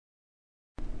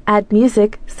Add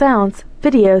music, sounds,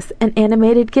 videos, and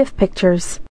animated GIF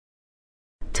pictures.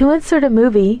 To insert a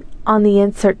movie, on the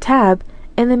Insert tab,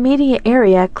 in the Media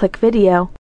area, click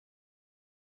Video.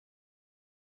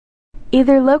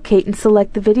 Either locate and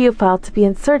select the video file to be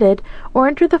inserted or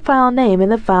enter the file name in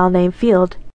the File Name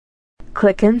field.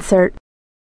 Click Insert.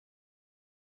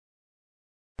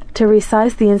 To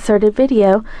resize the inserted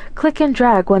video, click and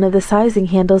drag one of the sizing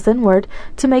handles inward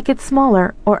to make it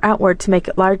smaller or outward to make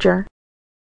it larger.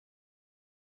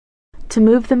 To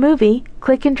move the movie,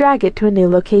 click and drag it to a new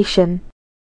location.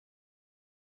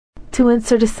 To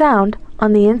insert a sound,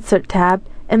 on the Insert tab,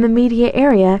 in the Media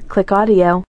area, click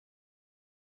Audio.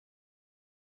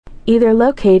 Either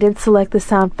locate and select the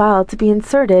sound file to be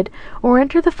inserted or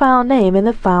enter the file name in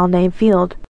the File Name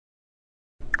field.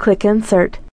 Click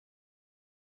Insert.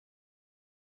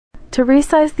 To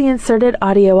resize the inserted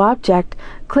audio object,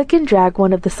 click and drag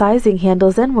one of the sizing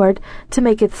handles inward to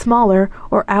make it smaller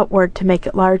or outward to make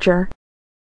it larger.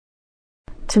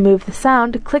 To move the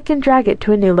sound, click and drag it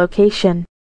to a new location.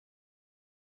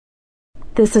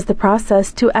 This is the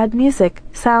process to add music,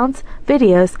 sounds,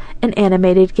 videos, and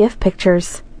animated GIF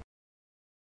pictures.